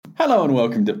Hello and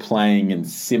welcome to Playing and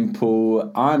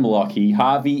Simple. I'm Lockie.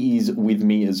 Harvey is with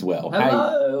me as well.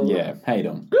 Hello. Hey, yeah, how you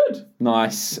doing? Good.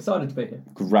 Nice. Excited to be here.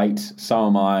 Great. So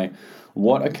am I.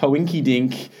 What a coinky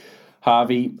dink.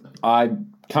 Harvey, I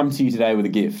come to you today with a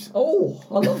gift. Oh,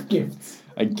 I love gifts.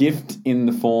 A gift in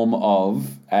the form of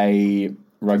a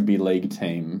rugby league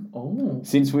team. Oh.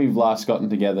 Since we've last gotten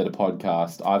together to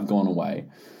podcast, I've gone away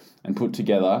and put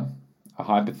together a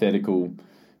hypothetical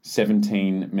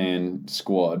 17-man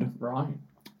squad Right.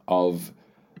 of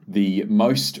the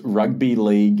most rugby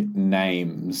league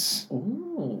names.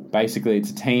 Ooh. Basically,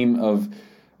 it's a team of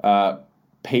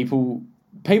people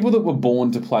that were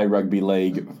born to play rugby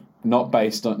league, not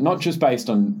just based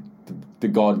on the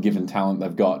God-given talent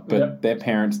they've got, but their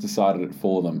parents decided it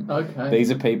for them. Okay. These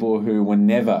are people who were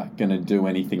never going to do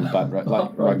anything but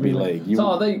rugby league. So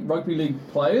are they rugby league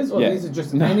players, or Yeah. these are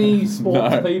just any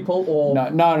sports people, or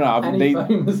No. any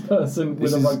famous person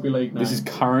with a rugby league name? This is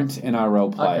current NRL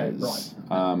players. Okay,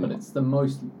 right. But it's the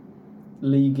most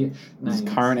league-ish names. It's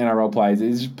current NRL players.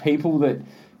 It's people that,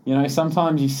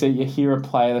 sometimes you hear a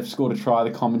player that's scored a try,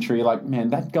 the commentary, you're like, man,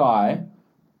 that guy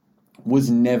was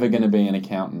never going to be an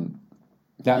accountant.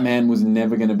 That man was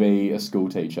never going to be a school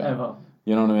teacher. Ever.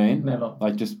 You know what I mean? Never.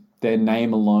 Like, just their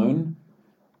name alone,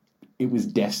 it was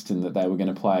destined that they were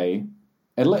going to play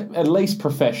at least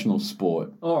professional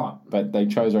sport. All right. But they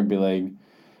chose rugby league.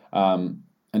 And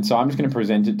so I'm just going to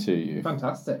present it to you.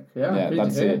 Fantastic. Yeah, Yeah,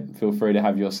 that's it. Feel free to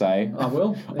have your say. I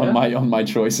will. on my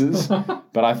choices.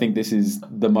 But I think this is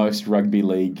the most rugby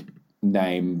league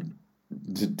named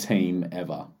team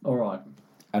ever. All right.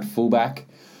 At fullback,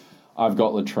 I've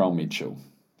got Latrell Mitchell.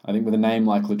 I think with a name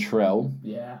like Latrell,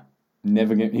 Yeah.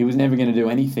 he was never going to do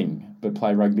anything but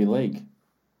play rugby league.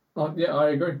 Oh, yeah,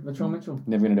 I agree. Latrell Mitchell.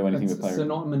 Never going to do anything It's but play rugby.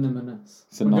 synonymous.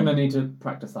 We're going to need to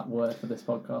practice that word for this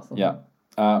podcast. Yeah.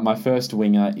 My first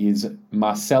winger is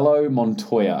Marcelo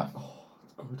Montoya. Oh,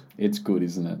 it's good. It's good,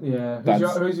 isn't it? Yeah.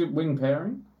 Who's your wing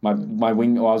pairing? My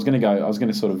wing. Well, I was going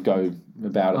to sort of go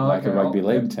about it like a rugby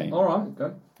league team. All right,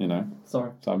 go. Sorry.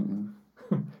 So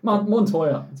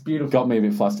Montoya. It's beautiful. got me a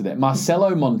bit flustered there.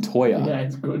 Marcelo Montoya. Yeah,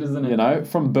 it's good, isn't it?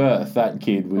 From birth, that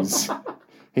kid was.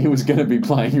 He was going to be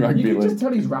playing rugby You can league. just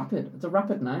tell he's rapid. It's a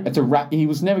rapid name. He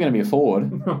was never going to be a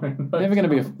forward. Never going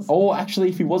to be or actually,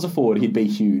 if he was a forward, he'd be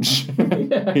huge.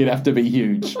 Yeah. He'd have to be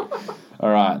huge. All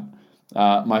right.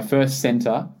 My first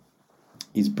centre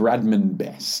is Bradman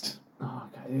Best. Oh,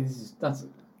 okay.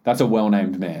 That's a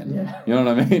well-named man. Yeah. You know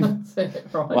what I mean? That's it,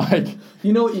 right. Like,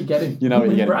 you know what you're getting. You know what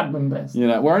you're getting. Bradman Best.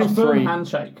 We're only a firm three.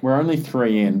 handshake. We're only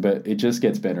 3 in, but it just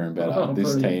gets better and better. Oh,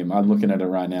 this brilliant. team, I'm looking at it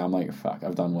right now. I'm like, fuck,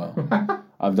 I've done well.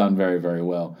 I've done very, very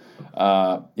well.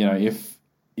 If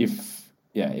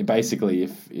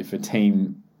a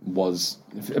team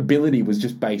if ability was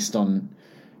just based on,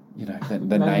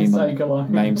 the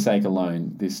namesake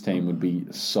alone, this team would be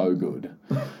so good.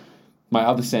 My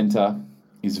other centre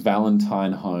is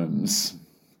Valentine Holmes.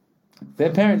 Their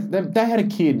parents, they had a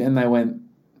kid and they went,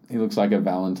 he looks like a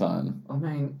Valentine. I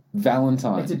mean,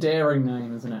 Valentine. it's a daring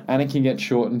name, isn't it? And it can get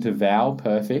shortened to Val,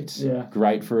 perfect. Yeah.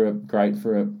 Great for a,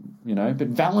 but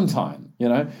Valentine,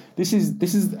 This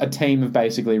is a team of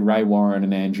basically Ray Warren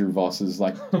and Andrew Voss's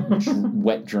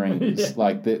wet dreams. Yeah.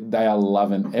 Like they are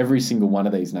loving every single one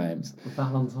of these names.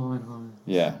 Valentine Holmes.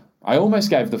 Yeah. I almost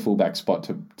gave the fullback spot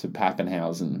to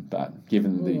Pappenhausen, but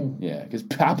given because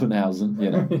Pappenhausen,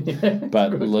 Yeah,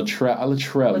 but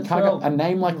Latrell. You can't get a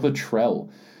name like Latrell,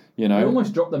 You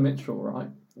almost dropped the Mitchell, right?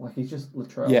 Like he's just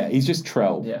Latrell. Yeah, he's just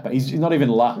Trell. Yeah. But he's not even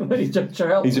La. He's just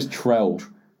Trell. He's just Trell.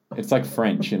 It's like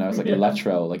French, It's like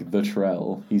Latrell, like the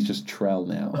Trell. He's just Trell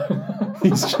now.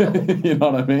 He's just, you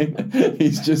know what I mean?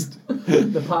 He's just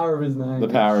the power of his name. The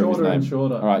power of his name. Shorter and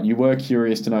shorter. All right, you were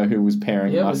curious to know who was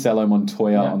pairing Marcelo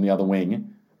Montoya on the other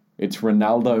wing. It's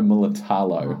Ronaldo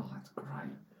Mulatalo. Oh, that's great.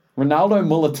 Ronaldo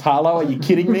Mulatalo? Are you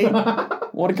kidding me?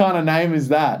 What kind of name is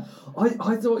that?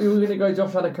 I thought you were going to go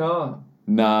Josh Adokar.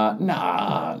 Nah.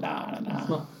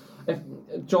 If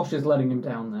Josh is letting him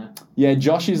down there. Yeah,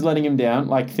 Josh is letting him down.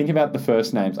 Like, think about the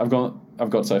first names I've got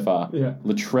so far. Yeah.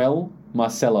 Latrell,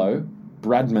 Marcelo,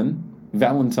 Bradman,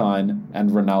 Valentine, and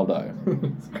Ronaldo.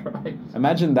 It's great.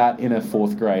 Imagine that in a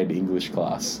 4th grade English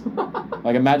class.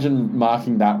 Like, imagine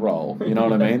marking that role. You know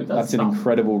what I mean? That's an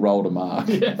incredible role to mark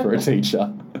for a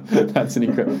teacher. That's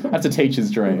a teacher's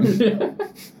dream.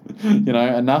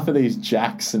 Yeah. Enough of these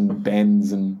Jacks and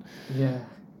Bens and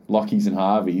Lockies and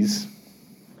Harveys.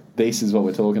 This is what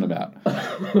we're talking about.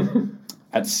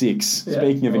 At 6,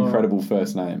 speaking of incredible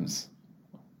first names,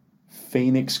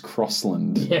 Phoenix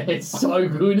Crossland. Yeah, it's so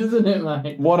good, isn't it,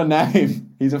 mate? What a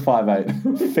name. He's a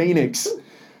 5'8". Phoenix.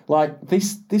 Like,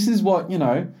 this is what,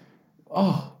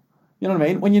 You know what I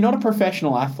mean? When you're not a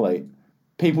professional athlete,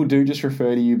 people do just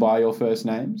refer to you by your first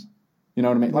names. You know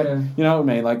what I mean? Like, you know what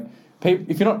I mean? Like,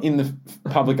 if you're not in the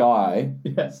public eye,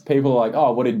 yes, people are like,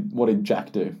 oh, what did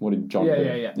Jack do? What did John do?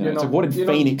 Yeah. You know, it's like, what did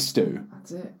Phoenix do?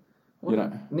 That's it. You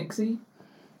know, Nixie?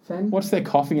 Fen? What's their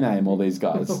coffee name, all these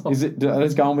guys? Are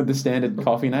they going with the standard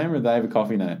coffee name, or do they have a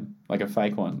coffee name? Like a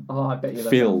fake one? Oh, I bet you that's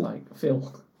Phil. fake.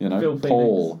 Phil. You know, Phil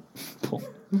Paul. Well,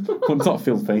 it's not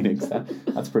Phil Phoenix.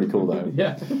 That's pretty cool, though.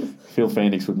 Yeah. Phil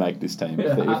Phoenix would make this team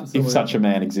if such a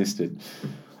man existed.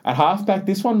 At halfback,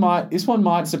 this one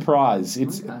might surprise.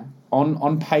 It's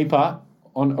on paper,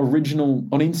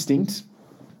 on instinct,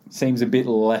 seems a bit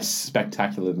less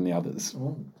spectacular than the others.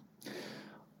 Oh.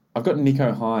 I've got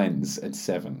Nico Hines at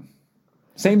 7.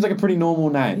 Seems like a pretty normal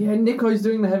name. Yeah, Nico's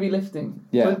doing the heavy lifting.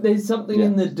 Yeah. But there's something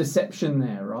in the deception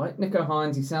there, right? Nico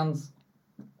Hines, he sounds...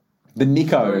 The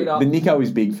Nico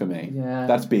is big for me. Yeah.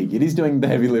 That's big. It is doing the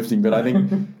heavy lifting, but I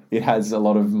think it has a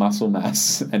lot of muscle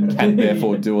mass and can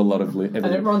therefore do a lot of everything.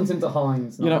 And it runs into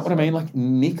Hines. You know what I mean? Like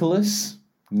Nicholas,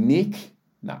 Nick,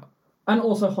 no. And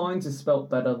also Hines is spelt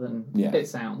better than it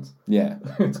sounds. Yeah.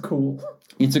 It's cool.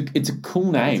 It's a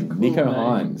cool name, Nico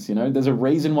Hines. You know, there's a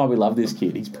reason why we love this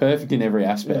kid. He's perfect in every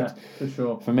aspect. Yeah, for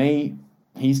sure. For me,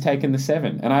 he's taken the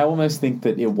 7. And I almost think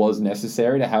that it was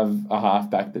necessary to have a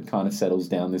halfback that kind of settles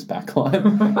down this back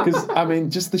line. Because, I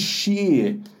mean, just the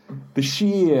sheer,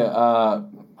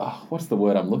 what's the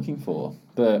word I'm looking for?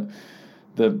 The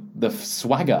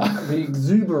swagger.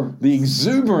 The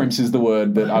exuberance is the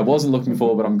word that I wasn't looking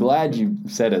for, but I'm glad you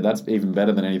said it. That's even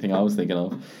better than anything I was thinking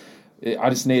of.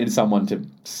 I just needed someone to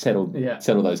settle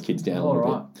those kids down a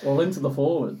little bit. Well, into the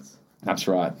forwards. That's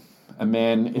right. A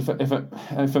man,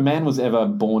 if a man was ever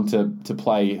born to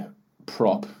play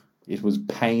prop, it was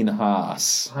Payne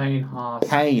Haas.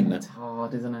 Payne. It's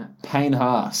hard, isn't it? Payne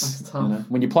Haas. That's tough. You know,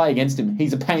 when you play against him,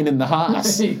 he's a pain in the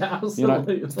Haas. Absolutely. You know,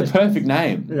 it's the perfect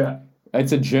name. Yeah.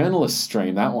 It's a journalist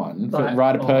stream, that one.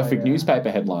 Write a perfect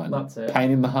newspaper headline. That's it. Pain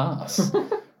in the Haas.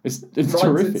 It's Writes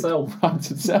terrific. Writes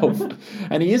itself.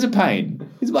 And he is a pain.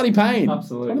 He's a bloody pain.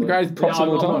 Absolutely. One of the greatest props of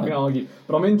all time. I'm not going to argue.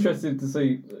 But I'm interested to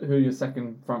see who your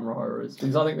second front rower is.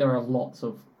 Because I think there are lots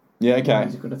of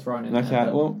names you could have thrown in there.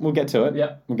 Okay, well, we'll get to it.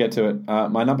 Yeah. We'll get to it.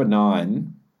 My number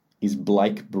 9 is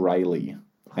Blake Brayley.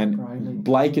 And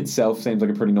Blake itself seems like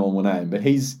a pretty normal name. But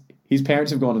his parents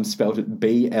have gone and spelt it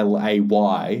Blayke.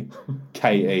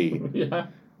 Yeah.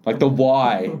 Like the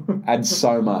Y adds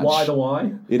so much. Why the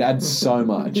Y? It adds so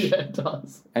much. Yeah, it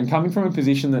does. And coming from a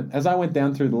position that, as I went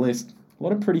down through the list, a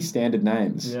lot of pretty standard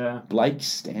names. Yeah. Blake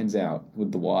stands out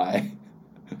with the Y.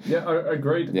 Yeah,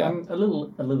 agreed. Yeah. And a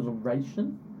little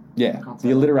alliteration. Yeah, the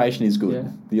alliteration is good.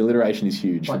 Yeah. The alliteration is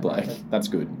huge for Blake. Perfect. That's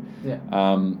good. Yeah.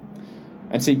 And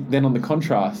see, then on the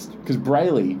contrast, because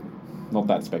Brayley, not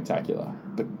that spectacular,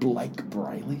 but Blake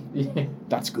Brayley,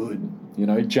 that's good. You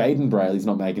know, Jaden Brayley's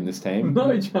not making this team.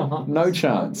 No chance. No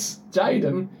chance.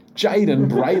 Jaden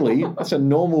Brayley, that's a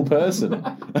normal person.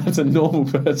 That's a normal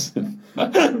person.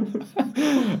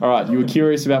 All right, you were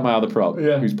curious about my other prop,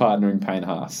 who's partnering Payne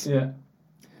Haas. Yeah.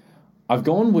 I've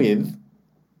gone with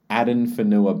Aden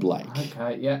Fanua Blake.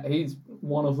 Okay, yeah, he's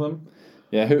one of them.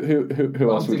 Yeah,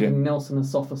 who else would you? Nelson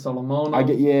Asafa Solomon.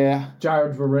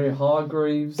 Jared Varia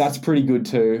Hargreaves. That's pretty good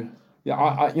too. Yeah,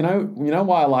 I you know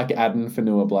why I like Aden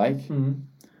Fanua Blake? Mm-hmm.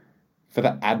 For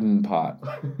the Aden part.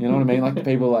 You know what I mean? Like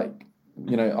people like,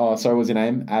 what was your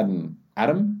name? Aden.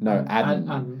 Adam? No, Aden.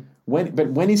 Aden.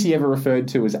 When is he ever referred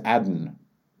to as Aden?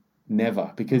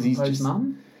 Never, because he's just.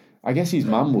 Mum? I guess his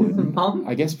mum would. Mum?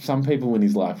 I guess some people in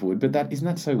his life would, but isn't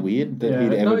that so weird that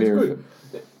he'd ever be referred?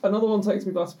 Another one takes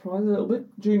me by surprise a little bit.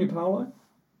 Junior Paolo.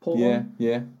 Yeah.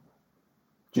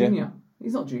 Junior. Yeah.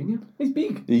 He's not junior. He's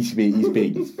big. He's big. He's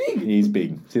big. He's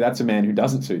big. See, that's a man who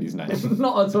doesn't suit his name.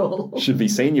 Not at all. Should be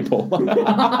senior Paul.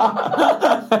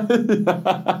 That's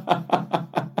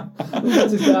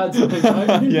his dad's name,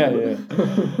 right? Yeah.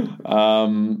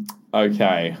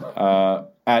 Okay.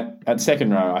 At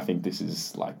second row, I think this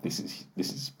is.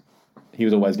 He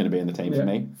was always going to be in the team for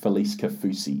me. Felice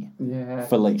Kafusi. Yeah.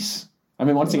 Felice. I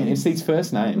mean, once again, it's these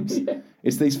first names.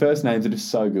 It's these first names that are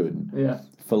so good. Yeah.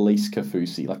 Felice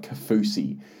Kafusi, like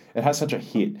Kafusi. It has such a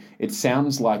hit. It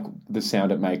sounds like the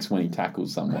sound it makes when he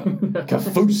tackles someone.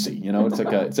 Kafusi,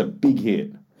 it's a big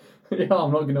hit. Yeah,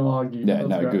 I'm not going to argue. Yeah,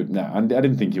 That's great. Good. No, I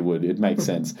didn't think you would. It makes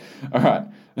sense. All right.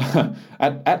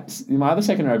 At my other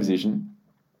second row position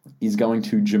is going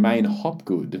to Jermaine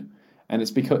Hopgood, and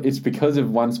it's because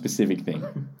of one specific thing.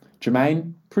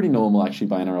 Jermaine, pretty normal actually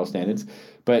by NRL standards,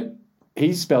 but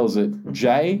he spells it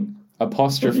Jermaine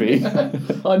apostrophe.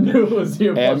 I knew it was the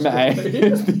apostrophe. M-A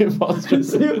is the apostrophe.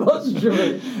 It's the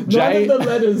apostrophe. J- None of the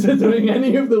letters are doing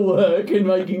any of the work in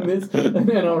making this an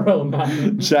NRL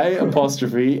name. J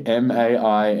apostrophe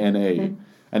M-A-I-N-E.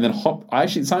 And then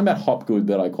actually, something about Hopgood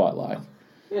that I quite like.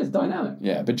 Yeah, it's dynamic.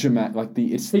 Yeah, but Jermaine, like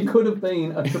he could have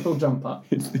been a triple jumper.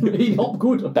 He'd hop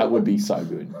good. That would be so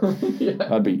good.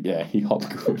 He hopped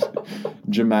good.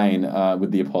 Jermaine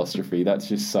with the apostrophe. That's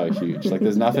just so huge. Like,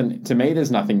 there's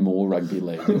nothing more rugby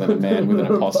league than a man with an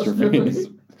apostrophe.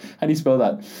 How do you spell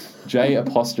that? J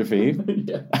apostrophe.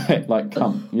 Yeah. Like,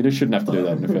 you just shouldn't have to do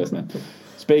that in your first name.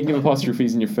 Speaking of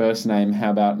apostrophes in your first name,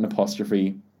 how about an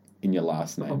apostrophe in your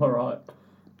last name? All right.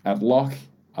 At lock,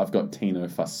 I've got Tino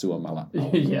Fasuamala.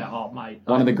 Yeah, mate.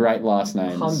 One of the great last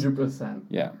names. 100%.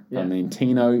 Yeah. I mean,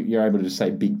 Tino, you're able to just say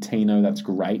Big Tino, that's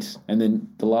great. And then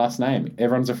the last name,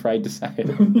 everyone's afraid to say it.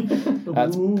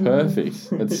 That's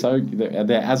perfect. It's so,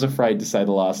 they're as afraid to say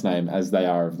the last name as they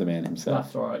are of the man himself.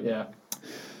 That's right, yeah.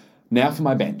 Now for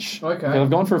my bench. Okay. I've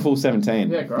gone for a full 17.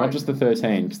 Yeah, great. Not just the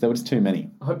 13, because there was too many.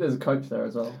 I hope there's a coach there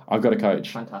as well. I've got a coach.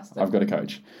 Fantastic. I've got a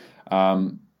coach.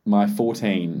 My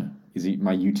 14 is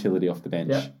my utility off the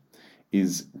bench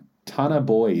is Tanner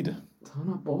Boyd.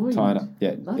 Tanner Boyd?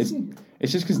 Yeah.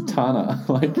 It's just because Tanner.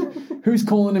 Like, who's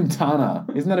calling him Tanner?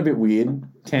 Isn't that a bit weird?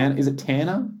 Is it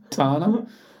Tanner? Tanner?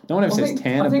 No one ever says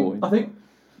Tanner Boyd. I think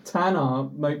Tanner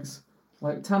makes...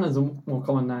 Like, Tanner's a more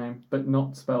common name, but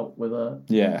not spelt with a...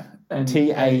 Yeah.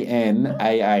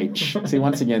 Tanah. See,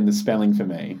 once again, the spelling for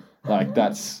me,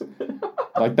 that's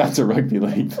a rugby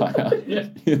league player. Yeah.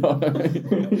 You know what I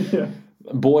mean? Yeah.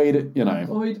 Boyd,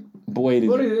 Boyd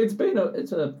is...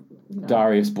 It's a...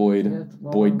 Darius Boyd.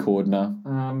 Boyd Cordner.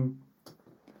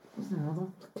 What's the other?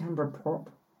 Canberra prop.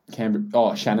 Shannon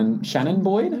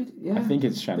Boyd? Yeah. I think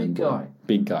it's Shannon Boyd.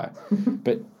 Big guy.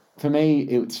 But for me,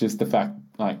 it's just the fact...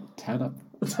 Like, Tanner.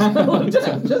 Just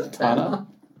Tanner.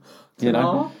 You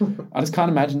know? I just can't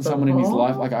imagine someone in his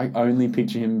life, like, I only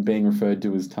picture him being referred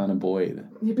to as Tanner Boyd.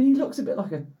 Yeah, but he looks a bit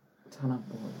like a Tanner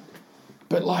Boyd.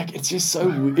 But, like, it's just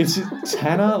so... It's just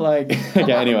Tanner, like...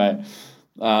 Okay, anyway.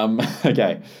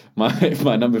 Okay.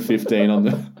 My number 15 on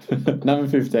the... number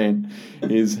 15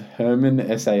 is Herman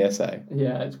Sasa.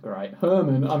 Yeah, it's great.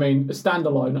 Herman, I mean,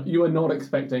 standalone, you are not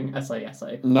expecting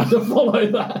Sasa no. to follow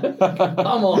that.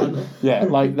 Come on. Yeah,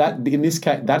 like that, in this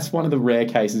case, that's one of the rare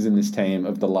cases in this team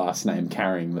of the last name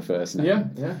carrying the first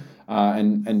name. Yeah.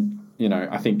 And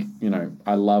I think,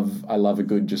 I love a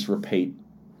good just repeat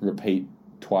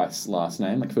twice last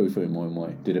name. Like Fufu Moi Moi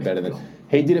did it better than...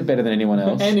 He did it better than anyone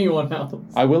else. Anyone else.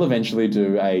 I will eventually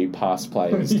do a past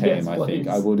players team, yes, I think.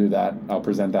 I will do that. I'll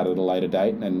present that at a later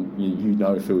date, and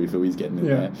Fui's getting in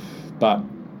there. But,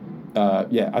 I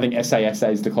think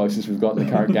SASA is the closest we've got in the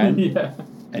current game. Yeah.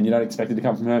 And you don't expect it to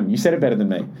come from home. You said it better than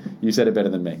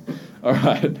me. All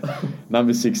right.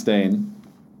 Number 16.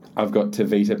 I've got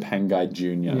Tavita Pangai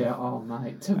Jr. Yeah,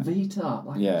 mate. Tavita.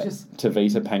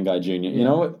 Tavita Pangai Jr. You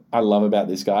know what I love about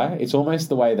this guy? It's almost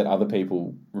the way that other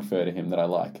people refer to him that I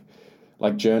like.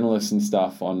 Like journalists and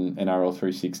stuff on NRL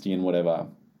 360 and whatever.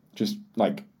 Just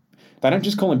like, they don't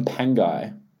just call him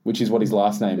Pangai, which is what his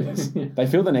last name is. They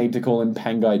feel the need to call him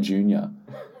Pangai Jr.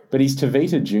 But he's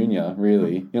Tavita Jr.,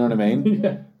 really. You know what I mean?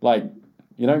 Yeah. Like,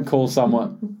 you don't call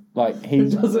someone... Like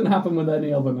it doesn't happen with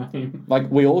any other name. Like,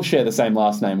 we all share the same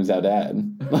last name as our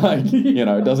dad. Like,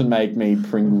 it doesn't make me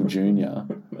Pringle Jr.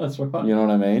 That's right. You know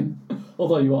what I mean?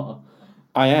 Although you are.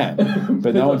 I am.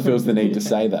 But no one feels the need to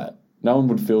say that. No one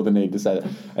would feel the need to say that.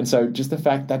 And so just the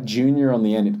fact that Junior on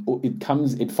the end,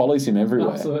 it follows him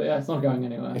everywhere. Absolutely. Yeah, it's not going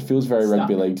anywhere. It feels very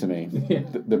rugby league to me. Yeah.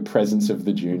 The presence of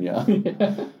the Junior.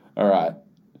 Yeah. All right.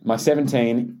 My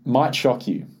 17 might shock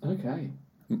you. Okay.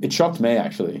 It shocked me,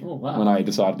 actually, when I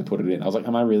decided to put it in. I was like,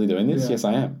 am I really doing this? Yeah. Yes,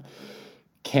 I am.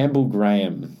 Campbell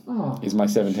Graham is my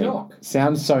 17. Shock.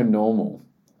 Sounds so normal,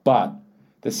 but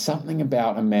there's something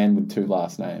about a man with two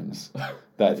last names.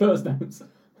 That first names.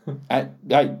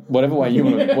 Whatever way you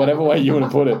want to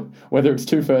put it, whether it's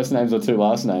two first names or two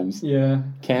last names. Yeah.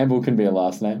 Campbell can be a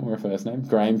last name or a first name.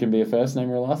 Graham can be a first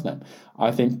name or a last name.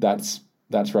 I think that's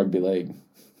rugby league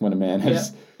when a man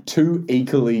has... two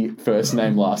equally first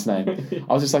name, last name.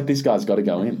 I was just like, this guy's got to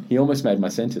go in. He almost made my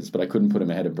sentence, but I couldn't put him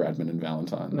ahead of Bradman and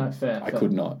Valentine. No, fair. I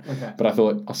could not. Okay. But I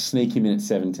thought, I'll sneak him in at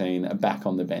 17, back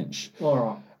on the bench. All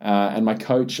right. And my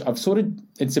coach, it's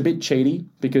a bit cheaty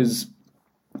because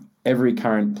every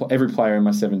player in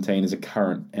my 17 is a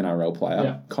current NRL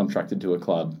player, contracted to a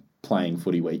club, playing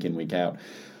footy week in, week out.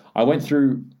 I went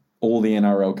through all the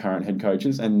NRL current head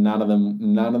coaches, and none of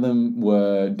them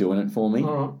were doing it for me.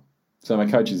 All right. So my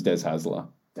coach is Des Hasler.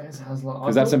 Des Hasler.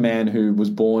 Because that's a man who was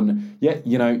born...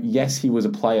 yes, he was a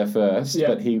player first,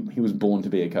 but he was born to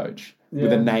be a coach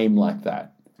with a name like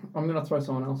that. I'm going to throw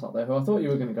someone else up there who I thought you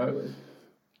were going to go with.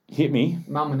 Hit me.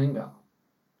 Mal Meninga.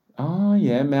 Oh,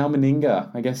 yeah, Mal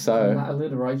Meninga. I guess so. And that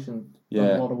alliteration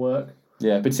does a lot of work.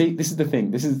 Yeah, but see, this is the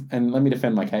thing. And let me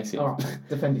defend my case here. All right,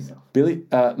 defend yourself. Billy,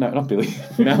 no, not Billy.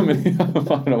 Mal Meninga.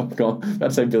 I don't know what's going on.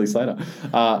 I'd say Billy Slater.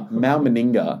 Mal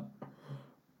Meninga,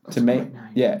 to me,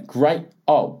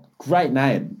 great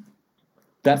name.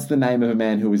 That's the name of a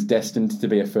man who was destined to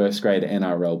be a first-grade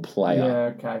NRL player.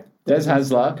 Yeah, okay. Des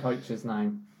Hasler. Coach's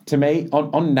name. To me,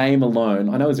 on name alone,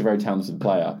 I know he's a very talented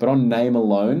player, but on name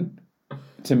alone,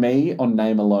 he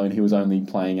was only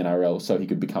playing NRL so he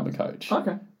could become a coach.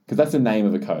 Okay. Because that's the name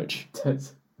of a coach.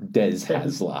 Des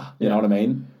Hasler. You know what I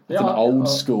mean? It's an old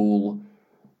school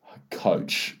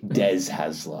coach. Des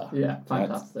Hasler. Yeah,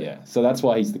 fantastic. So that's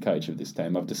why he's the coach of this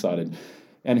team, I've decided.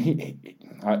 And he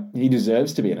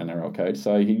deserves to be an NRL coach,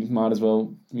 so he might as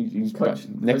well... He's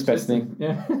next best thing.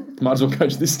 Yeah. Might as well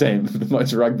coach this team. The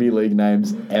most rugby league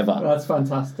names ever. That's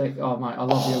fantastic. Oh, mate, I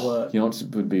love your work. You know what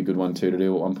would be a good one too to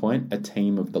do at one point? A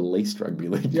team of the least rugby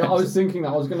league names. Yeah, I was thinking that.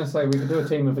 I was going to say we could do a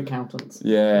team of accountants.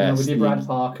 Yeah. With your Brad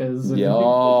Parkers.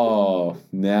 Yeah,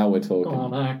 now we're talking. Oh,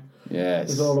 no. Yes.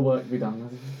 There's all the work to be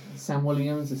done. Sam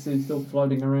Williams is still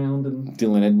floating around, and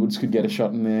Dylan Edwards could get a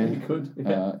shot in there. He could,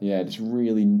 just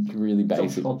really, really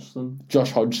basic.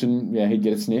 Josh Hodgson, yeah, he'd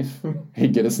get a sniff.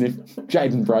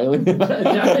 Jaden Brayley.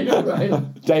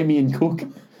 Damien Cook.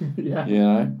 Yeah. You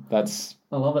know, that's...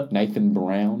 I love it. Nathan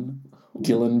Brown.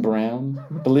 Dylan Brown.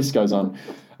 The list goes on.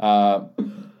 But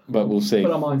we'll see.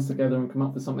 Put our minds together and come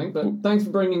up with something. But thanks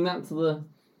for bringing that to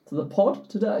the pod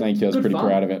today. Thank you. I was pretty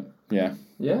proud of it. Yeah.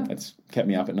 Yeah. It's kept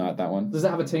me up at night, that one. Does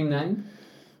it have a team name?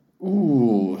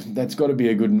 Ooh, that's got to be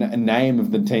a good name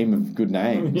of the team of good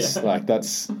names. Yeah. Like,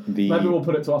 that's the... Maybe we'll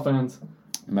put it to our fans.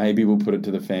 Maybe we'll put it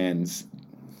to the fans.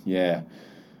 Yeah.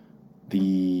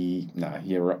 Nothing.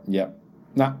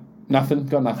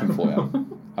 Got nothing for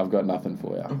you. I've got nothing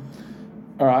for you.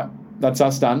 All right. That's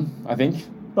us done, I think.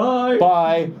 Bye.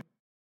 Bye.